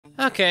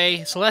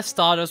Okay, so let's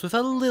start us with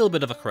a little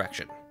bit of a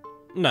correction.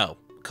 No,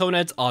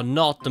 Coneheads are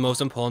not the most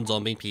important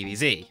zombie in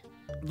PvZ.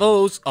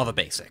 Those are the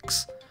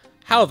basics.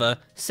 However,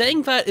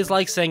 saying that is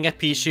like saying a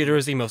pea shooter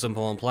is the most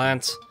important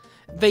plant.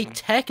 They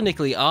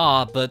technically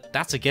are, but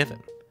that's a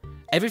given.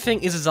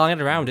 Everything is designed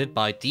around it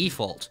by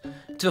default,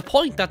 to the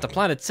point that the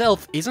plant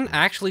itself isn't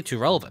actually too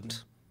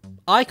relevant.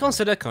 I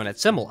consider Conehead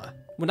similar.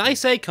 When I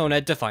say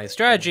Conehead defines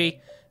strategy,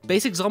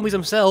 basic zombies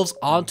themselves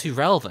aren't too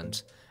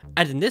relevant,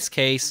 and in this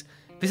case,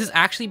 this is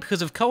actually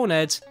because of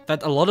Coneheads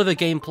that a lot of the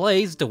game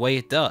plays the way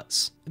it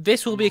does.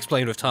 This will be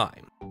explained with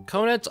time.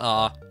 Coneheads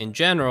are, in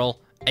general,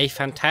 a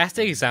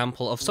fantastic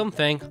example of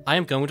something I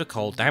am going to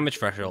call damage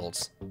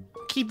thresholds.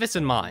 Keep this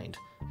in mind,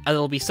 as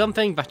it'll be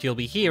something that you'll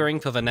be hearing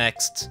for the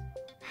next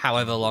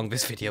however long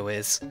this video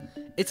is.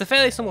 It's a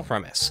fairly simple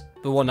premise,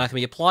 but one that can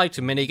be applied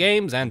to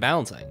minigames and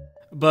balancing.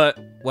 But,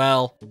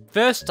 well,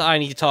 first I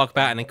need to talk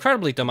about an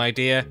incredibly dumb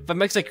idea that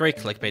makes a great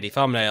clickbaity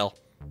thumbnail.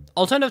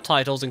 Alternative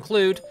titles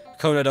include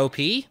Conehead OP,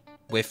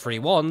 with 3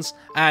 1s,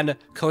 and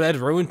Conehead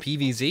Ruined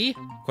PvZ? ?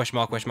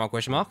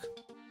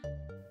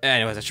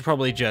 Anyways, I should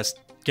probably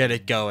just get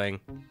it going.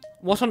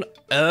 What on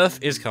earth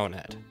is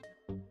Conehead?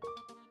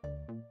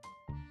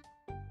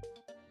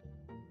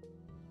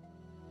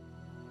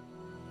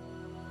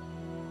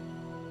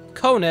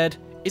 Conehead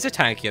is a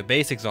tankier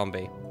basic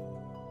zombie.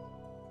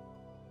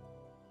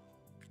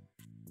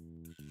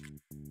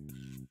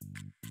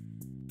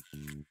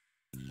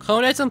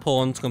 Conehead's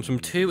importance comes from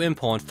 2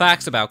 important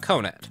facts about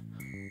Conehead.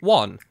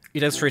 1,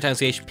 it has 3 times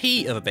the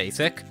HP of a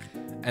basic,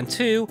 and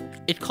 2,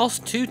 it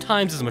costs 2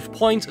 times as much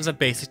points as a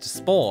basic to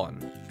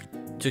spawn.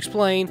 To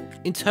explain,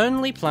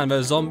 internally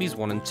AltverZ zombies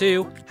 1 and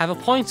 2 have a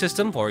point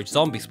system for each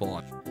zombie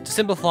spawn. To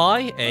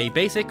simplify, a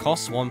basic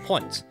costs 1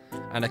 point,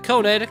 and a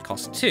Conehead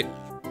costs 2.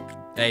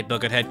 A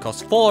Buckethead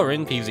costs 4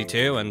 in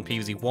PvZ2 and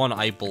PvZ1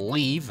 I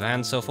believe,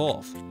 and so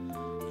forth.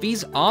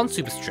 These aren't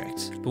super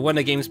strict, but when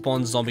a game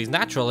spawns zombies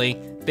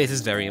naturally, this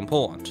is very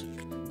important.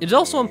 It is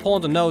also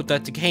important to note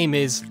that the game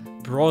is,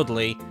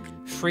 broadly,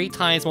 3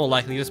 times more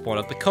likely to spawn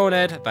up the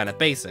Conehead than a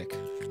basic.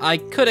 I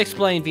could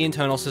explain the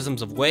internal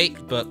systems of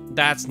weight, but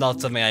that's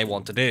not something I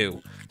want to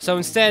do, so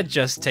instead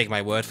just take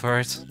my word for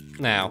it.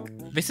 Now,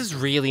 this is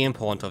really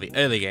important for the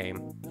early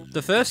game.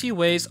 The first few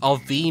waves are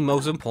the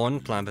most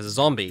important Plant vs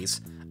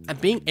Zombies, and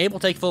being able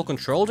to take full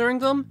control during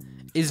them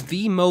is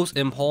the most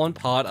important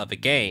part of the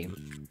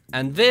game.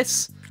 And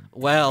this,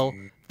 well,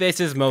 this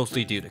is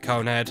mostly due to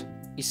Conehead.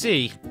 You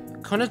see,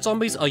 Conehead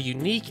zombies are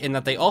unique in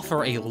that they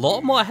offer a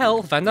lot more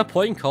health than their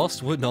point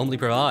cost would normally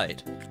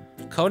provide.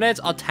 Coneheads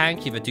are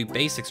tanky that do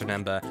basics,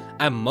 remember,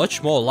 and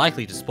much more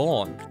likely to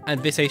spawn,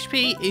 and this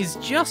HP is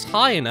just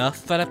high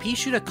enough that a pea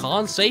shooter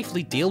can't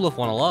safely deal with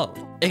one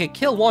alone. It can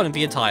kill one in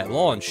the entire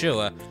launch,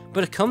 sure,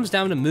 but it comes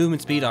down to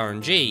movement speed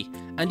RNG,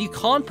 and you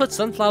can't put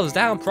sunflowers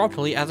down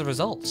properly as a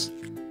result.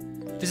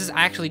 This is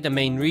actually the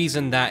main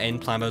reason that in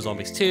Plant vs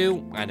Zombies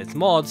 2 and its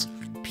mods,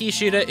 pea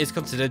shooter is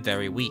considered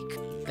very weak.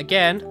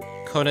 Again,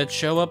 Coneheads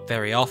show up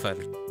very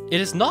often.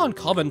 It is not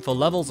uncommon for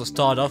levels to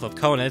start off with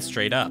Coneheads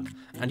straight up,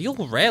 and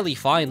you'll rarely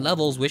find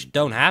levels which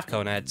don't have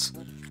Coneheads.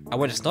 And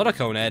when it's not a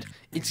Conehead,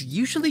 it's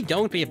usually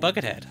going to be a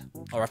Buckethead,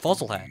 or a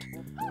Fossilhead,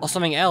 or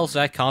something else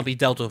that can't be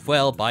dealt with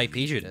well by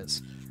pea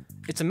shooters.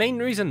 It's the main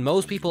reason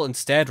most people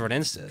instead run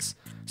instas,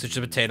 such as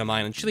Potato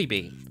Mine and Chili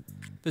Bean.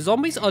 The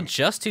zombies are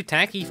just too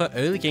tanky for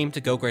early game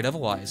to go great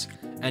otherwise,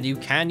 and you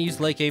can use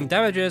late game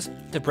damages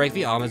to break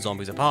the armored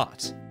zombies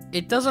apart.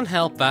 It doesn't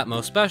help that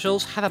most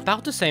specials have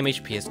about the same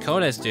HP as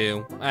Coneheads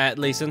do, at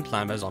least in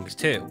Plant vs Zombies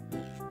 2.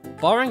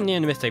 Barring near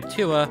the Mixtape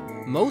tour,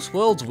 most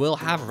worlds will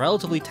have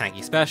relatively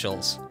tanky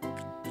specials.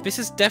 This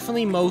is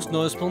definitely most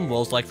noticeable in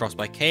worlds like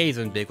Frostbite Caves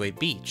and Big Wave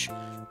Beach,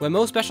 where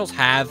most specials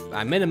have,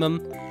 at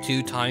minimum,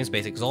 2 times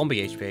basic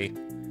zombie HP.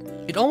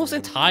 It almost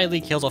entirely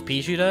kills off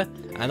pea shooter,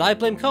 and I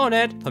blame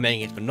Conehead for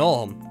making it the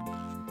norm.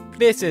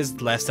 This is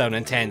less so an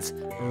intense,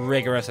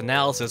 rigorous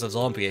analysis of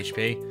zombie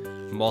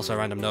HP, also a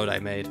random note I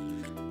made.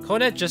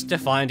 Conehead just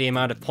defined the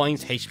amount of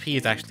points HP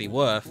is actually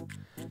worth,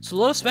 so a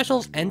lot of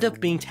specials end up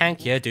being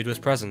tankier due to his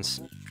presence.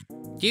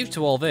 Due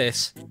to all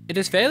this, it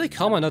is fairly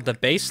common that the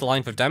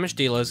baseline for damage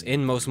dealers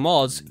in most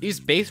mods is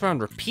based around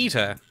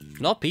Repeater,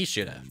 not pea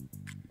shooter.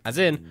 As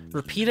in,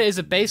 Repeater is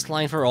a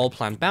baseline for all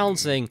plant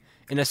balancing,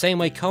 in the same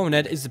way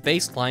Conehead is the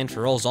baseline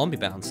for all zombie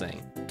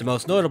balancing. The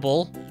most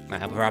notable,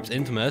 and perhaps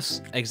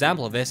infamous,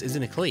 example of this is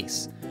in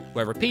Eclise,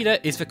 where Repeater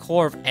is the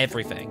core of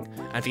everything,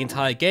 and the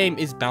entire game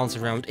is balanced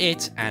around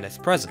it and its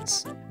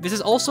presence. This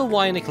is also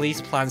why in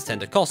Eclise plans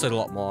tend to cost it a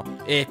lot more,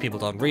 if people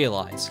don't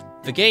realise.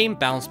 The game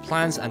balanced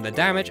plans and the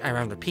damage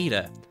around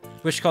Repeater,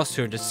 which costs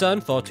 200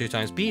 Sun for 2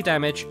 times B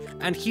damage,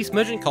 and keeps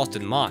merchant cost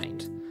in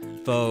mind,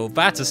 though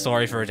that's a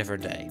story for a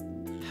different day.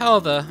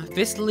 However,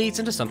 this leads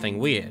into something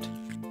weird.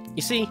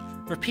 You see,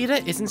 Repeater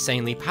is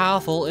insanely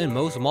powerful in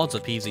most mods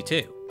of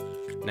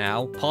PvZ2.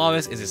 Now, part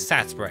of this is its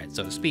stat spread,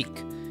 so to speak.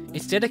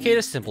 It's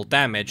dedicated to simple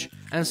damage,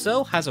 and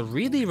so has a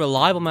really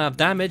reliable amount of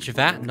damage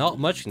that not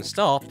much can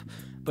stop,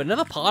 but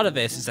another part of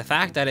this is the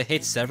fact that it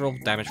hits several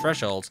damage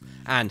thresholds,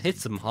 and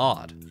hits them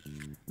hard.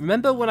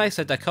 Remember when I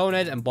said that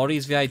Conehead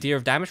embodies the idea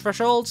of damage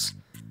thresholds?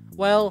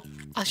 Well,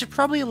 I should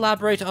probably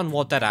elaborate on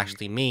what that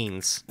actually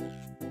means.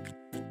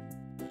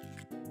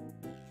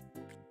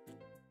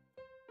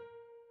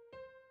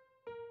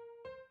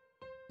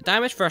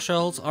 Damage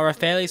thresholds are a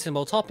fairly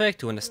simple topic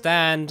to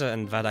understand,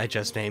 and that I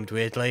just named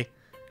weirdly.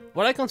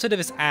 What I consider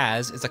this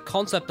as is a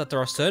concept that there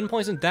are certain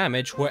points in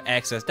damage where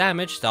excess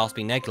damage starts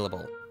being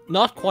negligible.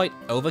 Not quite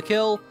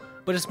overkill,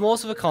 but it's more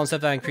of a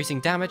concept that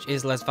increasing damage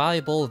is less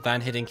valuable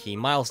than hitting key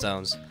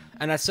milestones,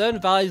 and that certain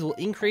values will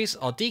increase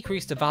or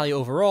decrease the value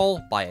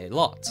overall by a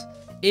lot.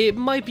 It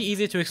might be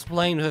easier to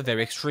explain with a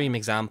very extreme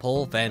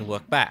example, then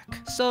work back.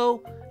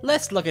 So,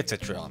 let's look at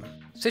Citron.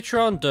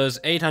 Citron does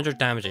 800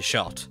 damage a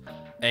shot.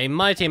 A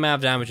mighty amount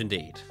of damage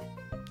indeed.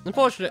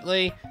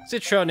 Unfortunately,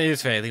 Citron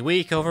is fairly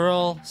weak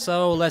overall,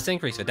 so let's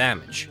increase the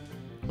damage.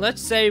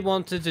 Let's say we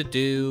wanted to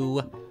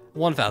do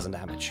 1000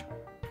 damage.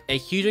 A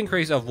huge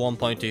increase of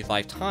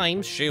 1.25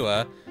 times,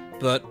 sure,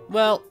 but,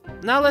 well,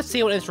 now let's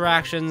see what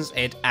interactions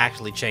it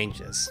actually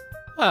changes.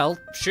 Well,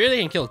 surely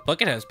it can kill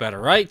Bucketheads better,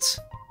 right?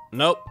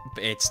 Nope,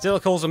 it still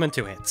kills them in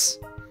 2 hits.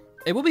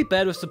 It would be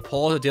better with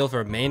support to deal with the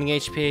remaining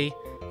HP,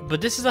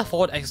 but this is a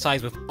thought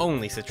exercise with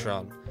only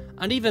Citron.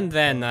 And even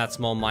then, that's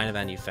more minor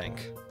than you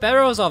think.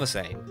 Pharaohs are the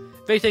same.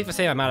 They take the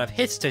same amount of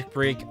hits to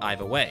break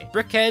either way.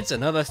 Brickheads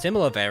and other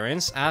similar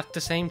variants act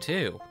the same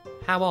too.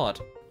 How odd.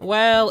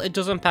 Well, it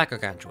doesn't pack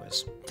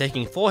Gargantuas,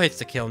 taking 4 hits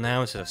to kill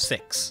now instead of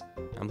 6.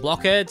 And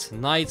Blockheads,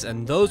 Knights,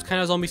 and those kind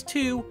of zombies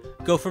too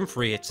go from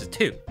 3 hits to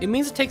 2. It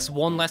means it takes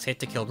 1 less hit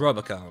to kill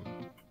Robocone.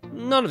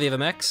 None of the other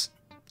mechs,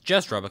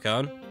 just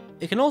Robocone.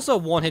 It can also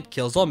 1-hit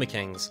kill Zombie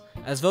Kings,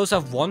 as those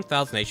have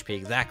 1000 HP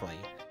exactly.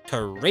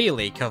 To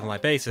really cover my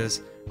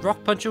bases,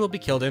 Rock Puncher will be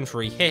killed in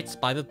 3 hits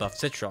by the buffed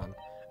Citron,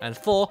 and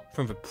 4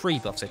 from the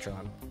pre-buffed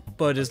Citron,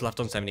 but is left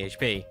on 70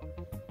 HP.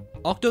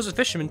 Octos and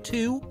Fisherman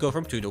too go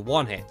from 2 to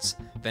 1 hits,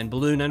 then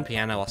Balloon and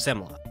Piano are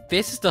similar.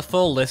 This is the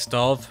full list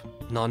of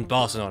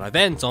non-boss and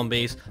non-event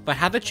zombies that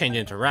have a change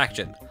in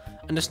interaction,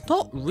 and it's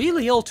not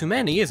really all too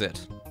many, is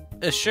it?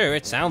 Sure,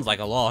 it sounds like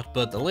a lot,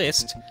 but the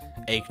list,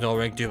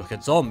 ignoring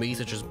duplicate zombies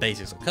such as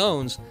basics and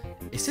cones,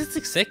 is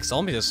 66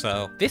 zombies or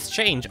so. This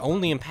change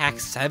only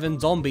impacts 7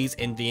 zombies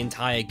in the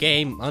entire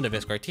game under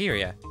this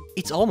criteria.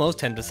 It's almost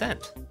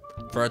 10%,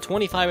 for a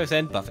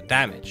 25% buff in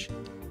damage.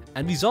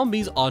 And these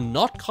zombies are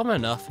not common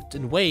enough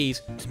in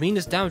ways to mean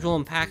this damage will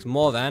impact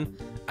more than,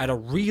 at a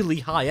really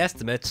high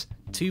estimate,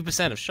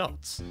 2% of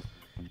shots.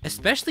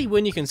 Especially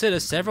when you consider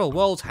several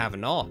worlds have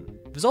an on.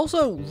 This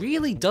also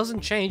really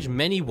doesn't change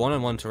many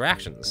one-on-one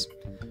interactions.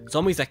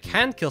 Zombies that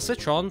can kill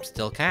Citron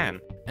still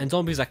can, and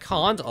zombies that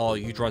can't, or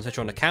you draw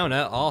Citron to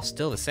counter, are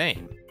still the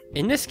same.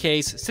 In this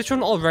case,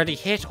 Citron already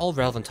hit all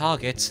relevant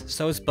targets,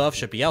 so its buff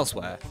should be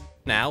elsewhere.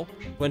 Now,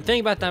 when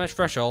thinking about damage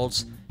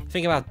thresholds,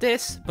 think about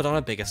this, but on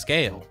a bigger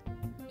scale.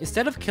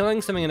 Instead of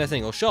killing something in a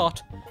single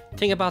shot,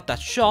 think about that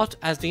shot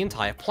as the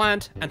entire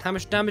plant and how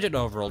much damage it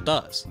overall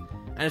does.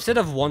 And instead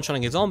of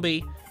one-shotting a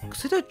zombie,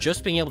 consider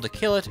just being able to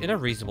kill it in a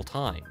reasonable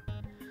time.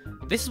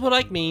 This is what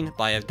I mean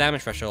by a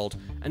damage threshold,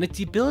 and it's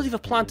the ability of a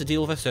plant to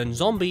deal with a certain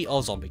zombie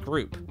or zombie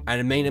group. And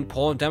the main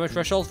important damage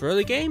threshold for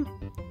early game?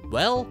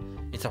 Well,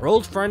 it's our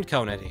old friend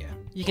Conehead here.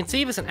 You can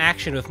see this in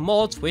action with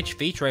mods which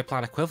feature a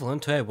plant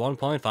equivalent to a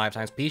 1.5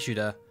 times pea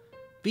shooter.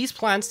 These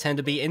plants tend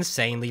to be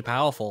insanely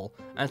powerful,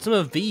 and some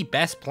of the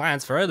best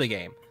plants for early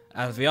game,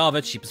 as they are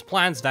the cheapest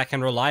plants that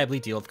can reliably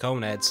deal with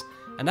Coneheads,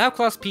 and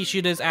outclass pea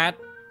shooters at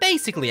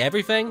basically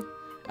everything.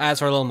 As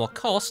for a little more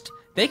cost,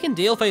 they can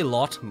deal with a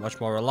lot much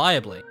more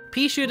reliably.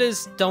 Pea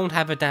shooters don't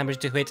have a damage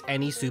to hit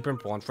any super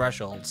important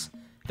thresholds.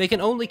 They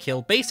can only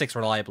kill basics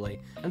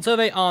reliably, and so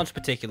they aren't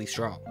particularly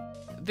strong.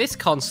 This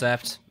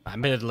concept,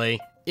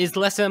 admittedly, is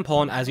less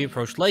important as you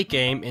approach late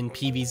game in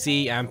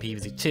PvZ and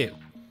PvZ2.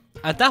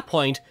 At that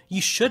point, you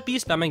should be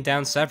spamming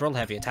down several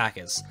heavy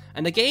attackers,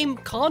 and the game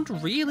can't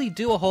really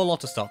do a whole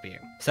lot to stop you.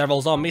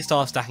 Several zombies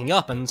start stacking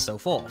up and so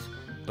forth.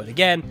 But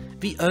again,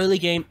 the early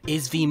game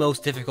is the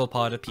most difficult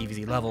part of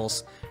PvZ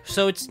levels,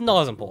 so it's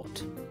not as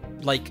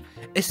important. Like,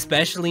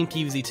 especially in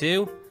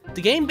PvZ2,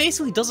 the game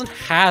basically doesn't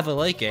have a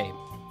late game.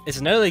 It's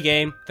an early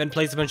game, then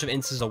plays a bunch of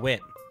instances to win.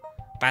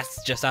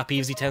 That's just how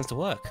PvZ tends to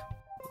work.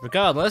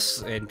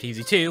 Regardless, in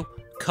PvZ2,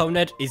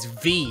 Conehead is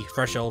the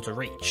threshold to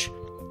reach.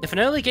 If an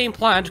early game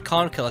plant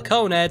can't kill a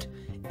Conehead,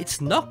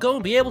 it's not going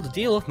to be able to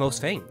deal with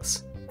most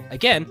things.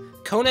 Again,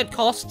 Conehead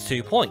costs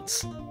 2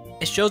 points.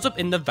 It shows up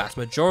in the vast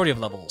majority of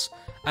levels,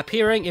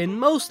 appearing in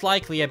most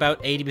likely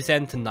about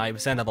 80% to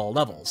 90% of all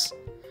levels.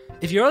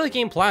 If your early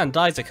game plan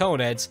dies to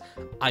Coneheads,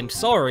 I'm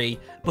sorry,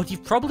 but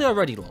you've probably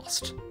already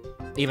lost.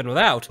 Even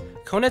without,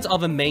 Coneheads are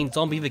the main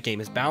zombie the game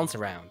is balanced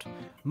around.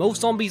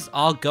 Most zombies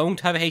are going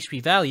to have a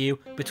HP value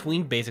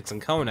between basics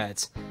and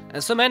Coneheads,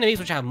 and some enemies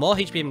which have more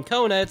HP than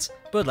Coneheads,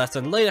 but less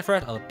than later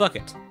threat are the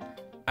Bucket.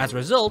 As a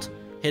result,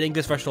 hitting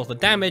this threshold for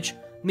damage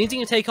means you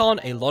can take on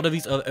a lot of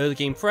these other early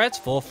game threats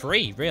for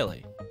free,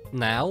 really.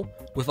 Now,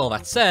 with all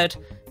that said,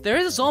 there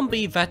is a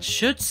zombie that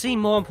should seem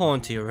more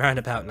important to you around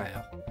about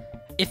now.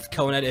 If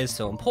Conehead is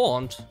so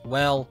important,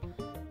 well,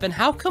 then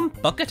how come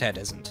Buckethead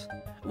isn't?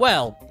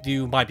 Well,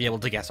 you might be able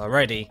to guess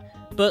already,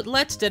 but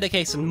let's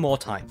dedicate some more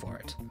time for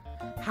it.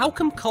 How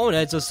come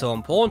Coneheads are so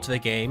important to the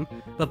game,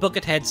 but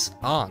Bucketheads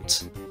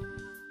aren't?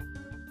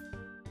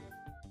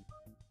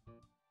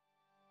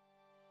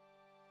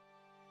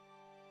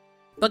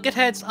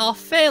 Bucketheads are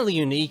fairly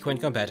unique when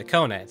compared to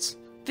Coneheads.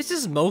 This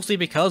is mostly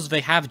because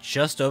they have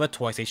just over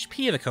twice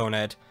HP of a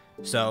Conehead,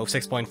 so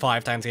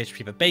 6.5 times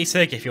HP per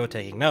basic if you're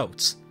taking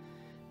notes.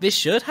 This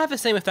should have the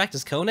same effect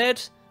as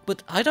Conehead,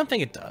 but I don't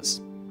think it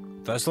does.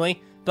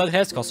 Firstly,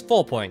 Bucketheads cost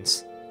 4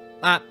 points.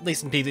 At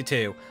least in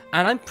PvZ2,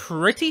 and I'm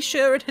pretty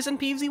sure it is in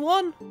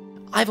PvZ1?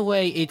 Either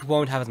way, it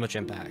won't have as much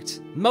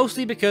impact,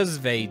 mostly because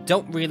they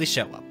don't really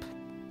show up.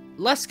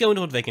 Let's go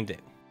into what they can do.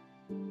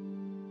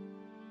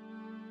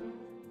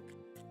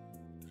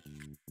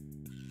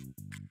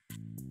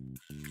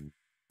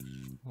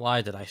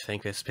 Why did I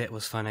think this bit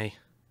was funny?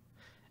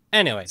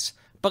 Anyways,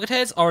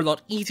 Bucketheads are a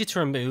lot easier to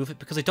remove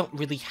because they don't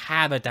really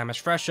have a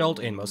damage threshold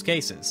in most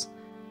cases.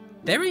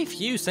 Very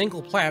few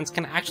single plants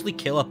can actually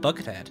kill a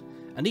Buckethead,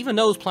 and even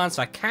those plants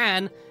that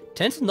can,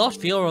 tend to not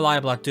feel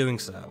reliable at doing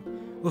so,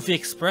 with the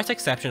express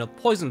exception of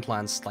poison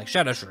plants like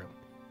Shadow Shroom.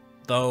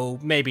 Though,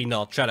 maybe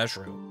not Shadow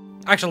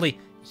Shroom. Actually,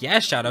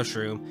 yes Shadow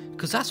Shroom,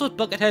 because that's what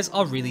Bucketheads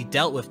are really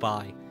dealt with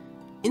by.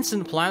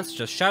 Instant plants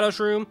such as Shadow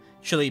Shroom,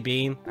 Chili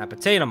Bean, and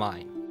Potato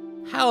Mine.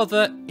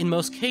 However, in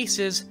most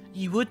cases,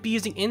 you would be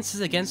using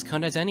instances against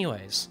Coneheads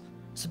anyways,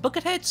 so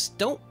Bucketheads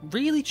don't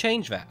really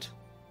change that.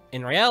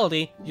 In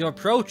reality, your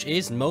approach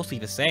is mostly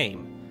the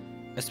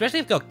same, especially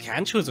if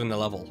Gargantua's in the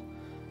level.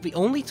 The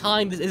only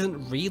time this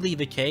isn't really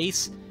the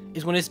case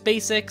is when it's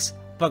basics,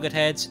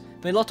 Bucketheads,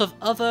 and a lot of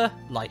other,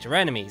 lighter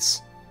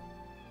enemies.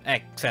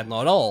 Except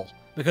not all,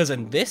 because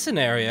in this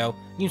scenario,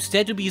 you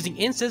instead would be using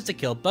instances to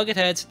kill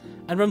Bucketheads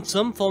and run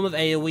some form of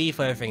AoE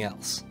for everything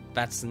else.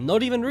 That's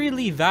not even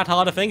really that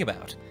hard to think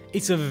about.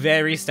 It's a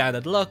very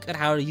standard look at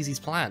how to use these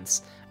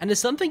plants, and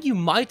it's something you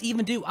might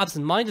even do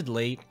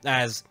absent-mindedly,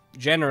 as,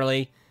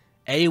 generally,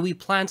 AoE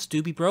plants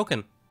do be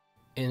broken.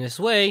 In this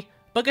way,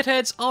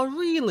 Bucketheads are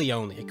really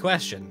only a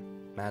question,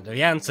 and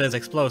the answer is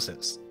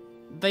explosives.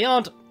 They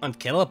aren't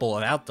unkillable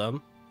without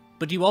them,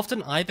 but you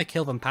often either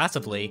kill them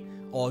passively,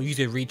 or use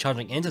your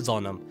recharging instants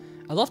on them,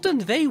 and often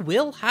they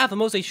will have the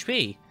most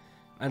HP,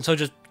 and so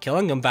just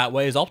killing them that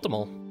way is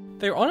optimal.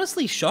 They're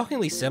honestly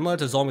shockingly similar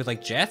to zombies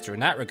like Jester in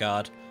that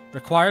regard,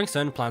 requiring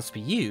certain plants to be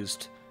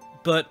used,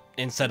 but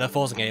instead of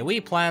forcing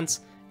AoE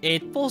plants,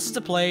 it forces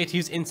the player to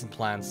use instant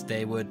plants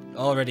they would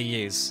already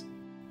use.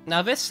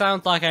 Now this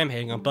sounds like I'm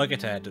hating on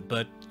Buckethead,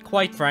 but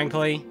quite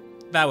frankly,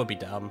 that would be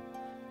dumb.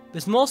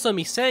 There's more so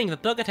me saying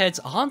that Bucketheads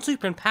aren't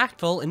super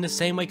impactful in the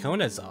same way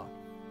Coneheads are.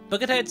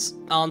 Bucketheads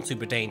aren't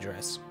super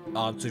dangerous,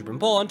 aren't super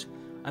important,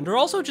 and are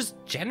also just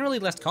generally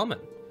less common.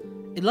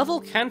 A level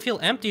can feel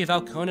empty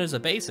without Coneheads or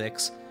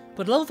basics,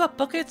 but a level without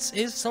buckets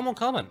is somewhat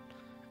common,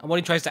 and what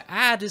he tries to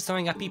add is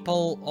something that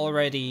people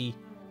already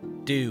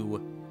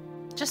do.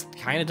 Just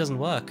kinda doesn't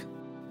work.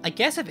 I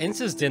guess if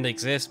instances didn't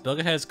exist,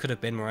 Bucketheads could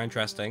have been more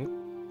interesting.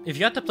 If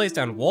you had to place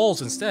down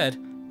walls instead,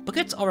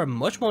 buckets are a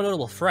much more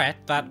notable threat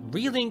that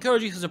really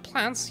encourage uses of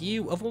plants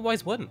you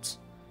otherwise wouldn't.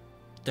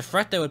 The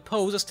threat they would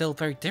pose is still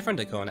very different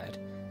to Conehead,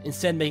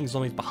 instead making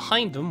zombies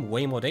behind them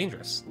way more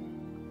dangerous.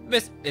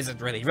 This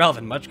isn't really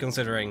relevant much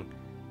considering,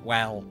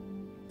 well,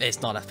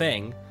 it's not a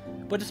thing,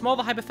 but it's more of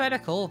a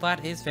hypothetical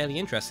that is fairly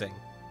interesting.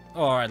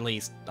 Or at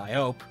least, I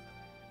hope.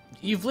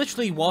 You've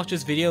literally watched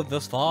this video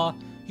thus far,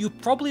 you're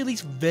probably at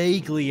least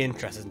vaguely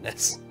interested in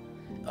this.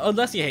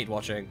 Unless you hate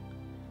watching.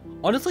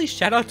 Honestly,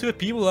 shout out to the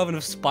people who have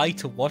enough spite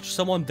to watch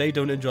someone they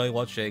don't enjoy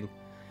watching.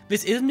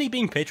 This isn't me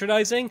being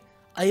patronizing,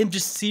 I am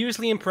just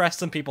seriously impressed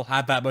some people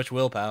have that much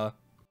willpower.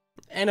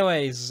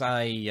 Anyways,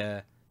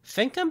 I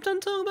think I'm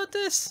done talking about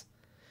this?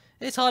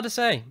 It's hard to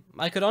say.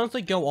 I could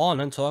honestly go on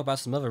and talk about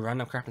some other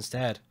random crap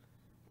instead.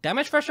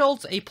 Damage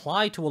thresholds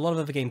apply to a lot of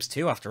other games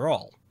too, after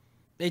all.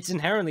 It's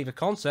inherently the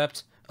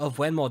concept of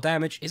when more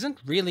damage isn't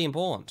really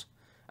important,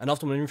 and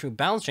often when reading through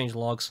balance change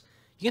logs,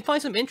 you can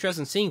find some interest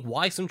in seeing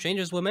why some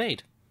changes were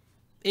made.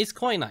 It's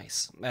quite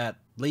nice, at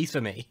least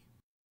for me.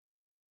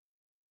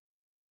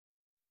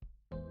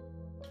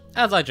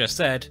 As I just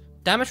said,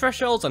 damage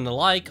thresholds and the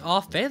like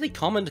are fairly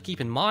common to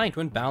keep in mind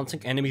when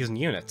balancing enemies and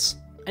units,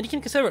 and you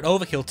can consider it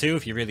overkill too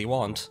if you really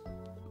want.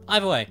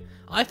 Either way,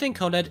 I think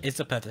Conehead is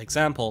the perfect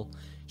example.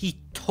 He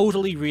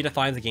totally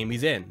redefines the game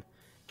he's in,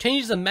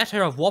 changes the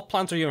meta of what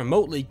plants are even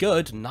remotely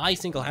good nigh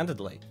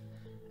single-handedly.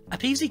 A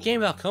PvZ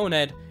game without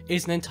Conehead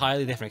is an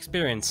entirely different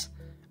experience,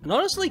 and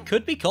honestly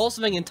could be called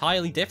something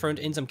entirely different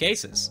in some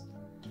cases.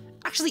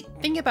 Actually,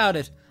 think about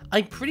it,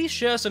 I'm pretty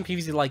sure some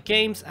PvZ-like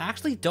games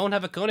actually don't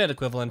have a Conehead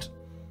equivalent.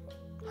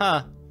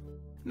 Huh.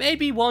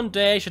 Maybe one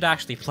day I should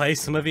actually play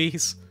some of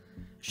these.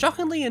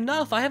 Shockingly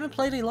enough, I haven't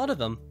played a lot of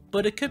them,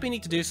 but it could be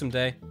neat to do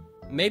someday.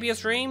 Maybe a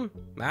stream?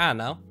 I don't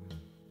know.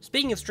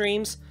 Speaking of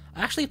streams,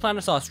 I actually plan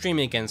to start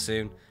streaming again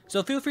soon,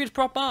 so feel free to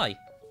pop by.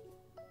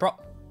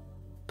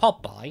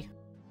 Pop by?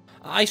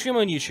 I stream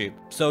on YouTube,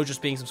 so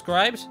just being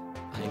subscribed,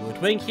 I would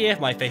wink here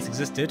if my face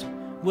existed,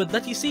 would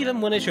let you see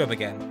them when they show up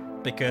again,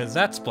 because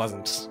that's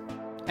pleasant.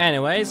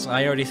 Anyways,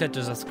 I already said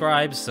to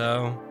subscribe,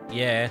 so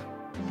yeah.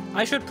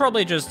 I should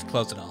probably just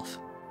close it off.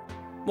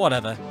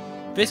 Whatever.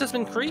 This has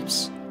been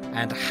Creeps,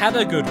 and have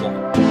a good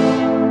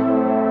one.